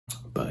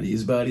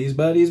Buddies, buddies,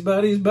 buddies,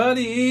 buddies,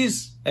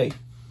 buddies. Hey,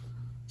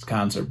 it's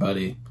Concert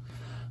Buddy.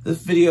 This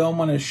video, I'm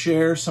going to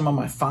share some of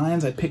my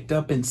finds I picked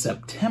up in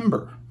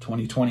September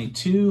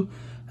 2022.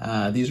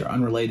 These are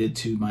unrelated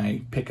to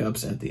my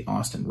pickups at the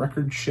Austin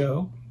Record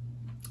Show.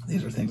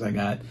 These are things I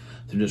got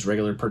through just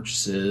regular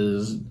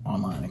purchases,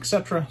 online,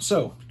 etc.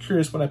 So,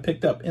 curious what I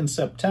picked up in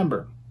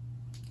September.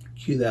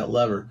 Cue that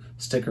lever.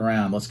 Stick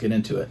around. Let's get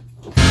into it.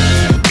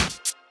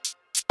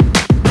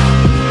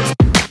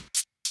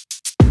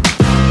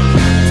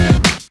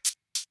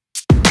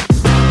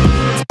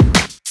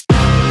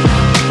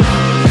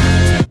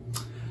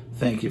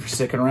 Thank you for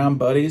sticking around,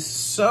 buddies.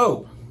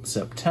 So,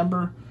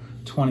 September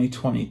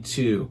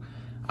 2022,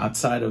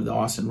 outside of the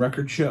Austin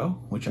Record Show,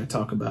 which I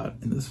talk about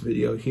in this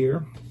video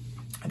here,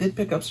 I did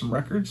pick up some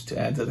records to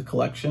add to the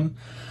collection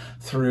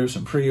through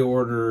some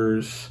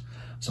pre-orders,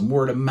 some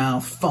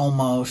word-of-mouth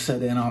FOMO,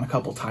 set in on a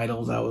couple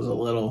titles I was a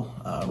little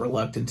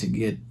reluctant to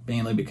get,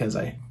 mainly because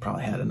I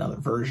probably had another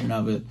version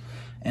of it.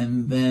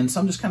 And then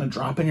some just kind of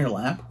drop in your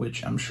lap,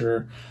 which I'm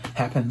sure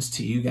happens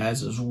to you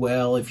guys as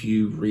well if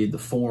you read the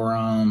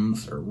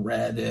forums or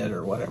Reddit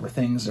or whatever.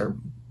 Things are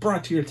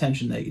brought to your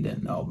attention that you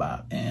didn't know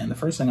about. And the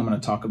first thing I'm going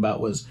to talk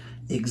about was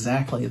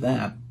exactly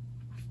that.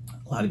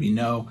 A lot of you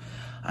know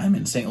I'm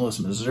in St. Louis,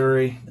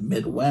 Missouri, the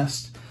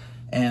Midwest.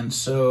 And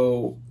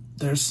so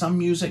there's some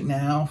music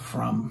now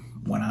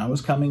from when I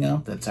was coming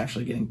up that's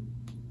actually getting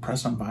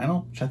pressed on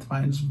vinyl, which I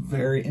find is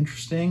very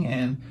interesting.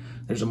 And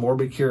there's a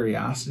morbid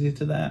curiosity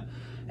to that.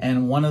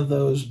 And one of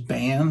those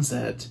bands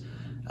that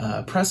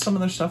pressed some of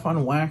their stuff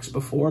on wax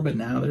before, but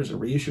now there's a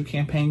reissue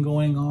campaign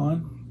going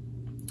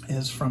on,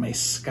 is from a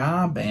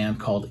ska band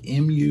called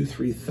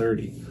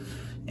MU330.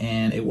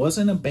 And it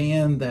wasn't a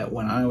band that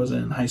when I was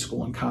in high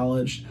school and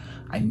college,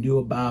 I knew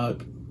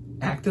about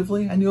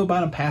actively. I knew about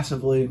them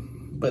passively,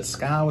 but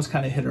ska was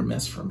kind of hit or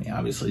miss for me.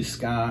 Obviously,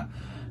 ska,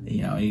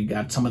 you know, you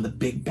got some of the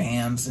big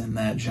bands in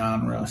that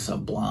genre,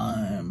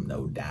 Sublime,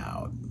 No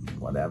Doubt,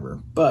 whatever.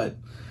 But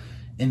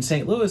in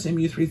St. Louis,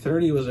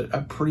 MU330 was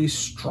a pretty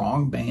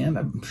strong band.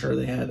 I'm sure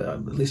they had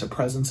at least a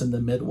presence in the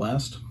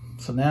Midwest.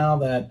 So now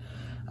that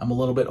I'm a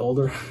little bit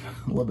older,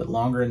 a little bit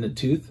longer in the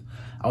tooth,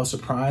 I was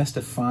surprised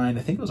to find,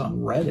 I think it was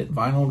on Reddit,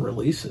 vinyl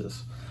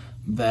releases,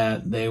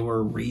 that they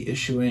were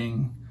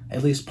reissuing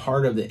at least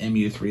part of the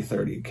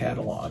MU330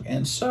 catalog.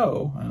 And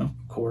so, and of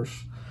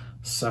course,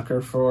 sucker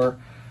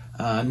for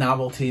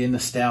novelty and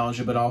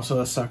nostalgia, but also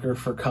a sucker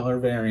for color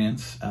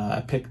variants,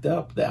 I picked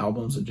up the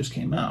albums that just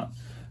came out.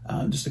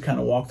 Just to kind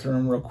of walk through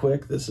them real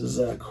quick, this is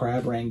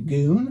Crab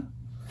Rangoon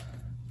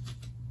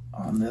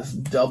on this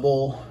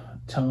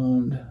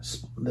double-toned,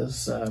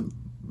 this, I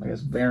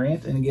guess,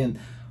 variant. And again,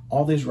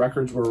 all these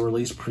records were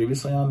released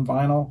previously on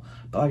vinyl,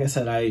 but like I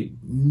said, I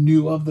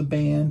knew of the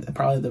band.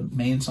 Probably the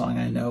main song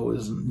I know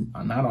is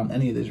not on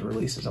any of these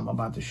releases I'm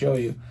about to show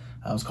you.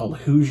 It was called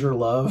Hoosier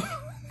Love,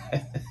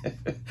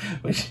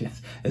 which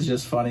is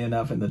just funny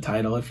enough in the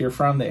title. If you're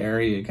from the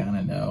area, you kind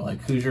of know.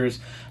 Like, Hoosiers,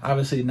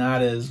 obviously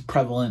not as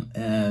prevalent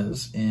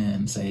as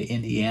in, say,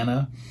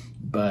 Indiana,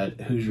 but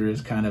Hoosier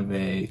is kind of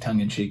a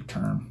tongue-in-cheek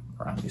term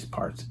around these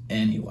parts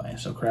anyway.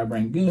 So Crab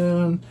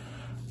Rangoon,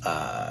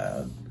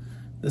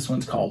 this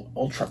one's called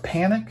Ultra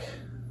Panic,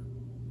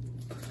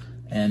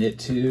 and it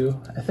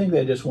too, I think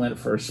they just went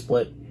for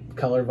split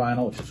color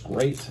vinyl, which is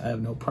great. I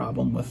have no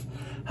problem with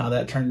how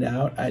that turned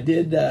out. I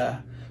did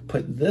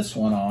put this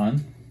one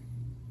on.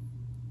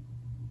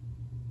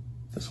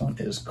 This one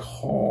is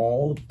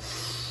called,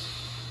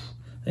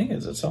 I think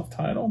it's a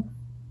self-titled.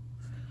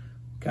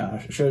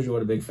 Gosh, it shows you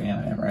what a big fan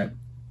I am, right?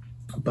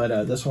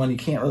 But this one, you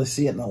can't really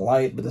see it in the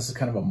light, but this is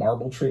kind of a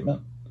marble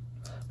treatment.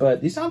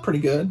 But these sound pretty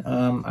good.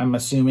 I'm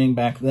assuming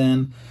back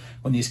then,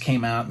 when these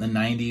came out in the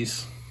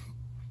 90s,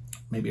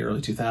 maybe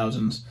early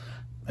 2000s,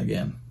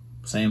 again,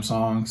 same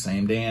song,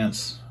 same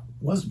dance,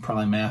 wasn't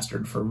probably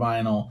mastered for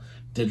vinyl,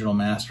 digital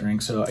mastering.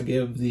 So I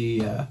give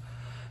the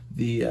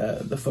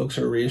folks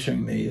who are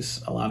reissuing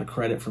these a lot of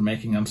credit for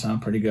making them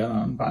sound pretty good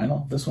on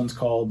vinyl. This one's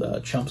called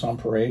Chumps on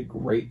Parade.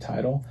 Great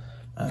title.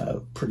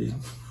 Pretty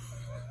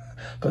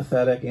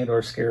pathetic and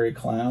or scary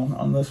clown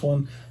on this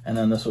one. And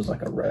then this was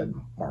like a red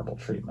marble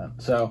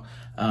treatment. So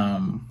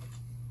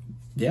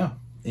yeah,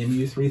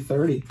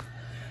 MU330.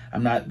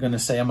 I'm not going to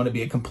say I'm going to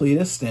be a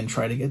completist and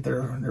try to get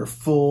their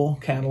full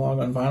catalog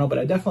on vinyl, but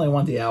I definitely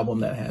want the album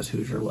that has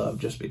Hoosier Love,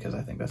 just because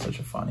I think that's such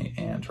a funny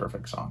and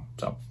terrific song.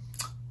 So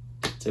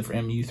that's it for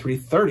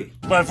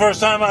MU330. My first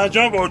time on a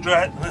jumbo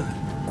jet.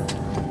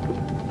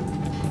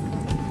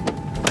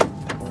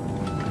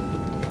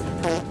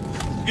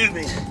 Excuse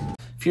me.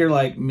 If you're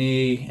like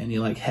me and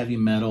you like heavy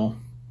metal,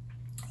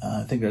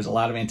 I think there's a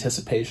lot of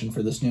anticipation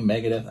for this new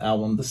Megadeth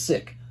album, The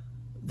Sick,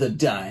 The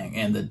Dying,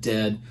 and The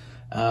Dead.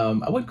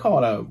 I would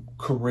call it a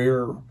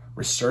career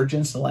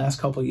resurgence the last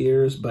couple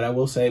years, but I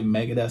will say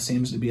Megadeth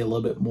seems to be a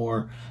little bit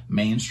more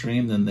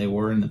mainstream than they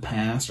were in the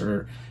past,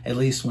 or at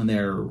least when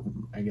they're,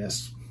 I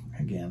guess,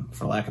 again,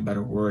 for lack of a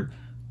better word,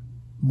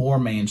 more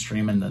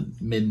mainstream in the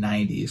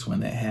mid-90s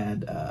when they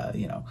had,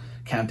 you know,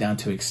 Countdown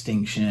to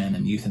Extinction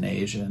and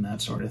Euthanasia and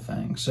that sort of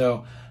thing.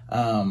 So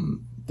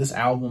This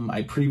album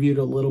I previewed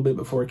a little bit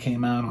before it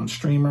came out on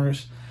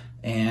streamers,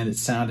 and it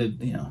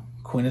sounded, you know,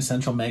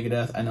 quintessential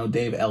Megadeth. I know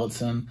Dave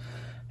Ellison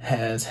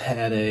has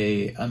had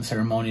a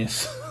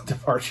unceremonious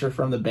departure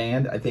from the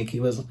band. I think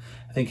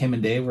him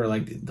and Dave were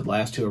like the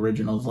last two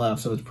originals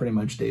left, so it's pretty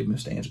much Dave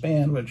Mustaine's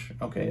band, which,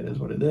 okay, it is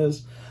what it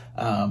is.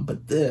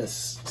 But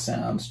this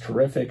sounds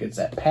terrific. It's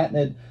that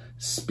patented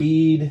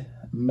speed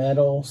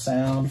metal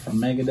sound from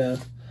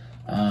Megadeth,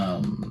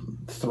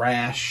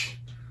 thrash,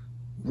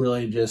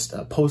 really just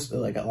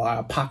like a lot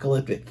of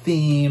apocalyptic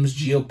themes,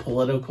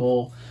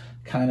 geopolitical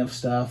kind of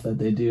stuff that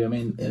they do. I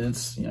mean,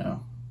 it's, you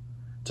know,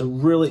 it's a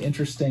really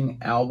interesting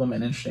album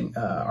and interesting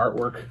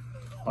artwork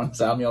on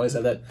this album. You always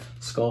have that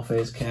skull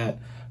face cat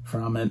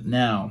from it.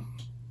 Now,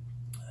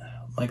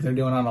 like they're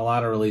doing on a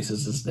lot of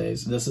releases these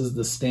days, this is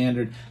the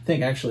standard. I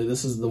think actually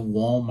this is the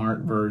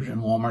Walmart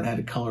version. Walmart had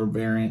a color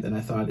variant that I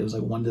thought it was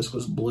like one disc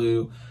was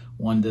blue,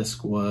 one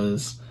disc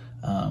was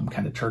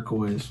kind of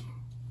turquoise.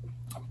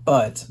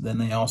 But then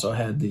they also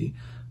had the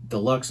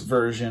deluxe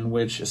version,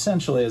 which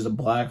essentially is a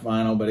black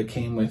vinyl, but it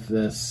came with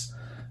this,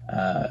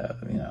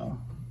 you know,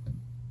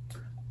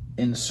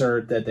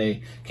 insert that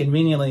they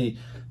conveniently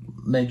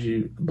made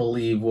you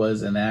believe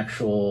was an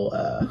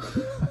actual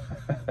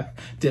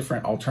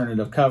different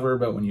alternative cover,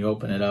 but when you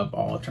open it up,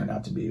 all it turned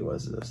out to be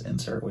was this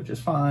insert, which is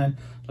fine.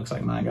 Looks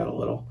like mine got a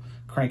little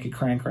cranky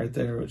crank right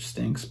there, which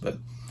stinks, but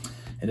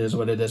it is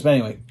what it is. But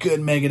anyway, good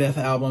Megadeth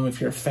album.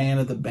 If you're a fan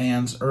of the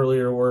band's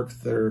earlier work,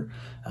 their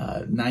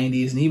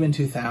 90s and even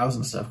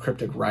 2000 stuff,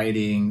 Cryptic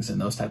Writings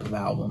and those type of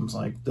albums,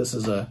 like this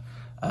is a,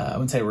 I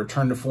wouldn't say a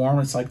return to form.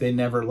 It's like they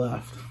never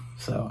left.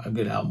 So a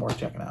good album worth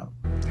checking out.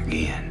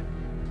 Again.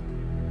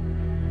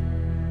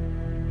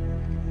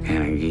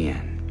 And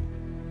again.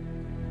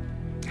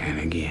 And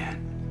again.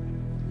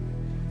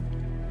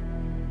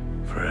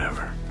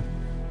 Forever.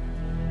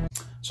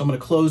 So I'm going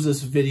to close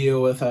this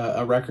video with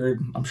a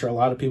record I'm sure a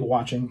lot of people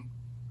watching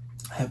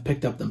have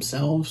picked up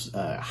themselves.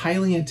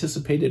 Highly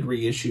anticipated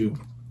reissue,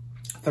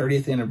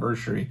 30th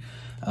anniversary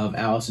of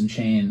Alice in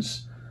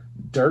Chains'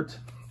 Dirt.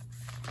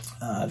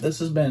 This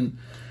has been,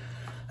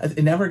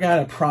 it never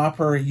got a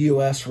proper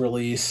US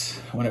release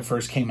when it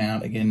first came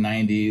out. Again,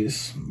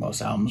 90s,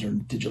 most albums are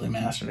digitally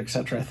mastered,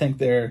 etc. I think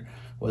there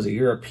was a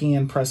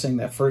European pressing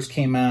that first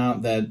came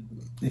out that,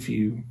 if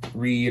you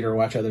read or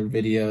watch other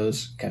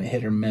videos, kind of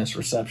hit or miss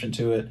reception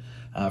to it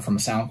from a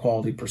sound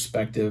quality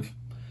perspective.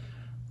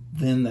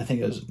 Then I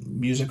think it was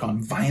Music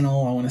on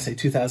Vinyl, I want to say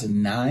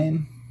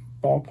 2009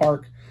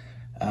 ballpark,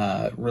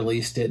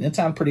 released it. And it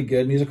sounded pretty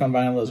good. Music on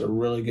Vinyl does a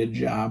really good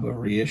job of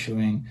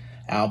reissuing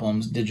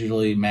albums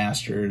digitally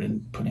mastered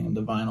and putting them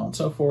to vinyl and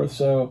so forth.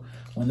 So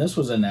when this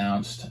was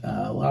announced,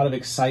 a lot of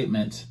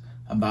excitement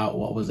about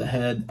what was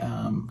ahead.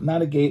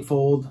 Not a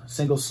gatefold,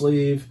 single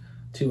sleeve,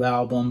 2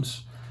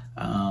 albums.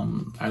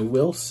 I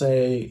will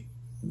say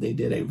they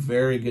did a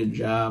very good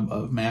job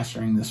of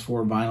mastering this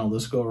for vinyl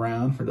this go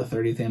around for the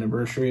 30th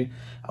anniversary.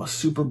 I was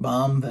super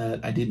bummed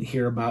that I didn't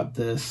hear about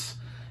this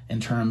in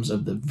terms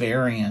of the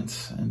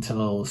variant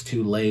until it was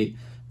too late.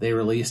 They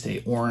released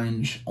a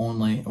orange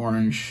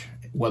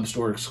web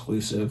store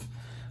exclusive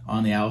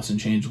on the Alice in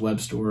Chains web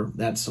store.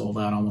 That sold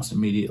out almost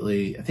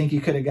immediately. I think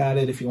you could have got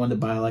it if you wanted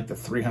to buy like the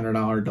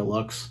 $300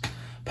 deluxe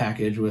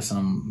package with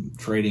some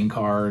trading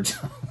cards,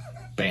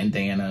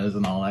 bandanas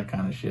and all that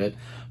kind of shit,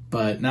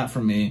 but not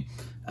for me.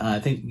 I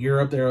think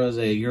Europe, there was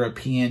a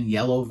European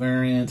yellow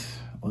variant.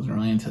 Wasn't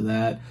really into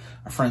that.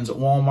 Our friends at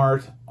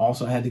Walmart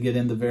also had to get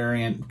in the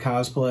variant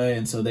cosplay,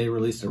 and so they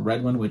released a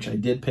red one, which I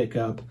did pick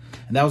up,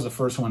 and that was the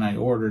first one I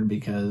ordered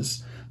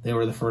because they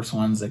were the first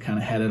ones that kind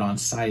of had it on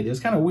site. It was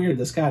kind of weird.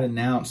 This got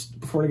announced,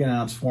 before it got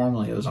announced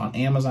formally, it was on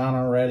Amazon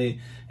already,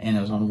 and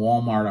it was on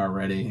Walmart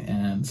already,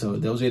 and so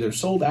those either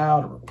sold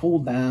out or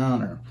pulled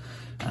down, or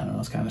I don't know,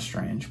 it's kind of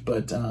strange.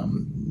 But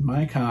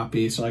my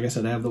copy, so like I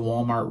said, I have the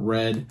Walmart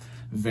red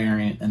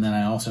variant, and then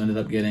I also ended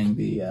up getting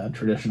the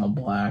traditional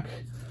black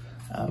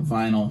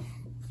vinyl.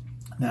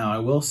 Now, I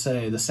will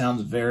say the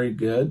sounds very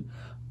good,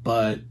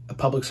 but a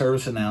public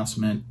service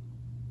announcement,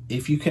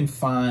 if you can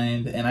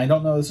find, and I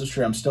don't know if this is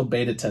true, I'm still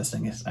beta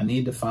testing this, I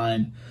need to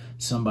find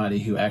somebody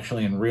who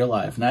actually in real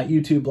life, not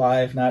YouTube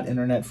live, not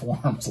internet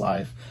forums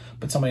live,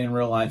 but somebody in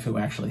real life who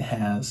actually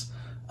has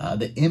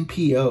the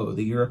MPO,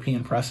 the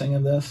European pressing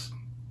of this.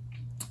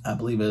 I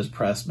believe it is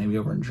pressed maybe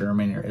over in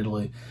Germany or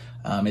Italy.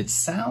 It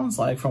sounds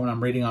like, from what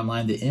I'm reading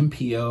online, the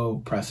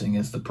MPO pressing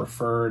is the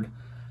preferred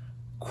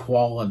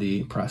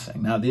quality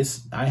pressing. Now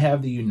this, I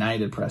have the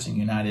United pressing.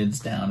 United's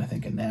down, I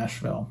think, in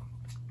Nashville.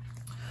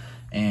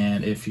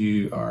 And if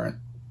you are a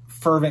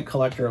fervent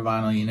collector of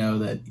vinyl, you know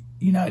that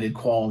United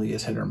quality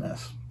is hit or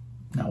miss.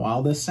 Now,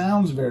 while this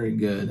sounds very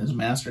good, it's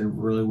mastered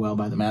really well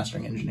by the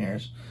mastering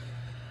engineers,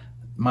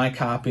 my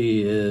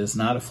copy is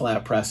not a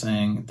flat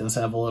pressing. It does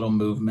have a little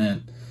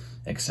movement,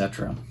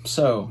 etc.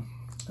 So,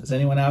 does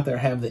anyone out there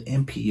have the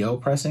MPO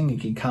pressing? You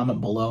can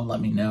comment below and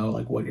let me know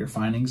like what your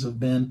findings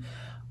have been.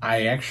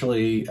 I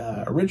actually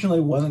originally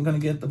wasn't going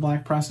to get the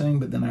black pressing,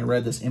 but then I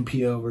read this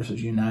MPO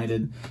versus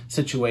United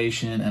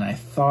situation, and I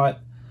thought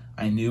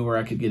I knew where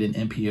I could get an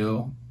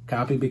MPO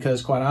copy,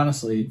 because quite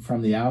honestly,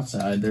 from the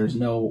outside, there's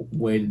no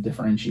way to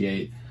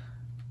differentiate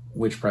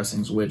which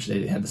pressing's which.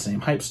 They had the same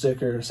hype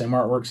sticker, same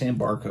artwork, same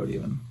barcode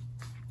even.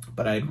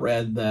 But I'd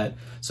read that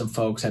some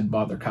folks had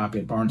bought their copy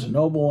at Barnes &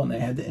 Noble and they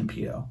had the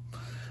MPO.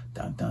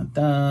 Dun, dun,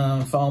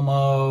 dun,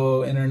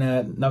 FOMO,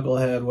 internet,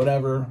 knucklehead,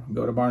 whatever.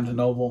 Go to Barnes &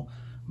 Noble,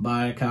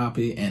 buy a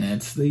copy, and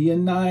it's the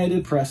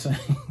United pressing.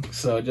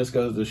 So it just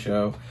goes to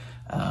show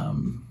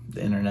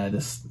the internet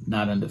is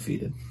not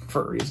undefeated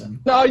for a reason.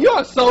 No, you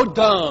are so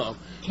dumb.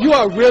 You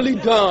are really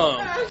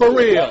dumb. For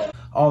real.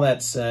 All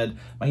that said,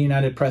 my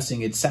United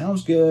pressing, it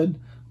sounds good,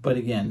 but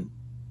again,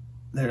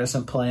 there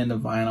isn't play in the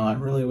vinyl. I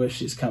really wish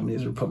these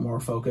companies would put more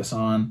focus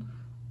on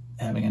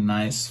having a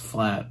nice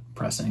flat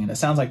pressing. And it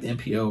sounds like the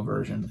MPO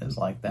version is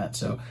like that.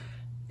 So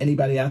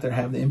anybody out there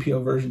have the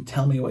MPO version,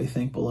 tell me what you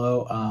think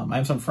below. I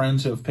have some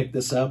friends who have picked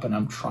this up, and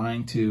I'm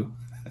trying to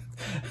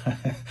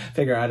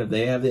figure out if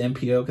they have the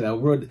MPO,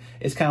 because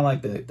it's kind of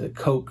like the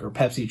Coke or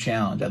Pepsi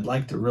challenge. I'd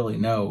like to really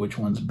know which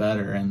one's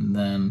better, and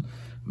then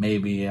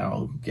maybe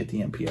I'll get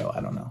the MPO.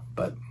 I don't know,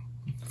 but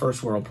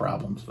first world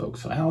problems,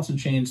 folks. So Alice in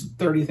Chains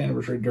 30th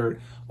anniversary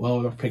dirt,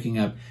 well worth picking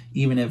up,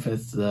 even if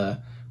it's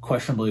the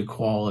questionably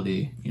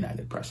quality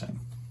United pressing.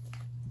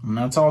 And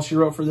that's all she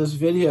wrote for this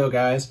video,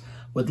 guys.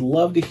 Would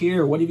love to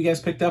hear, what have you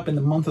guys picked up in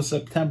the month of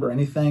September?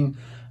 Anything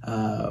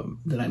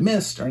that I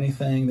missed, or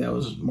anything that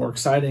was more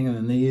exciting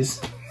than these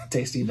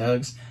tasty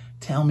nugs?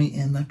 Tell me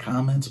in the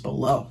comments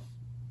below.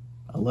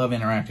 I love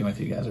interacting with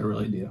you guys, I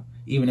really do.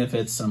 Even if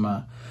it's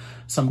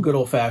some good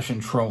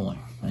old-fashioned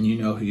trolling, and you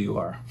know who you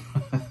are.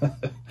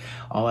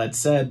 All that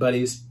said,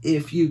 buddies,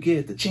 if you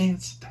get the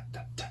chance,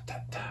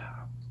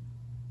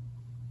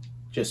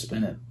 just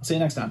spin it. I'll see you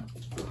next time.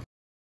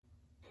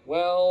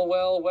 Well,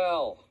 well,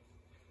 well.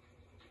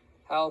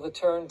 How the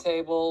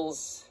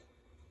turntables...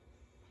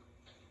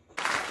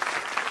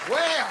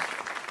 Well,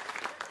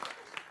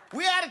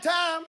 we out of time.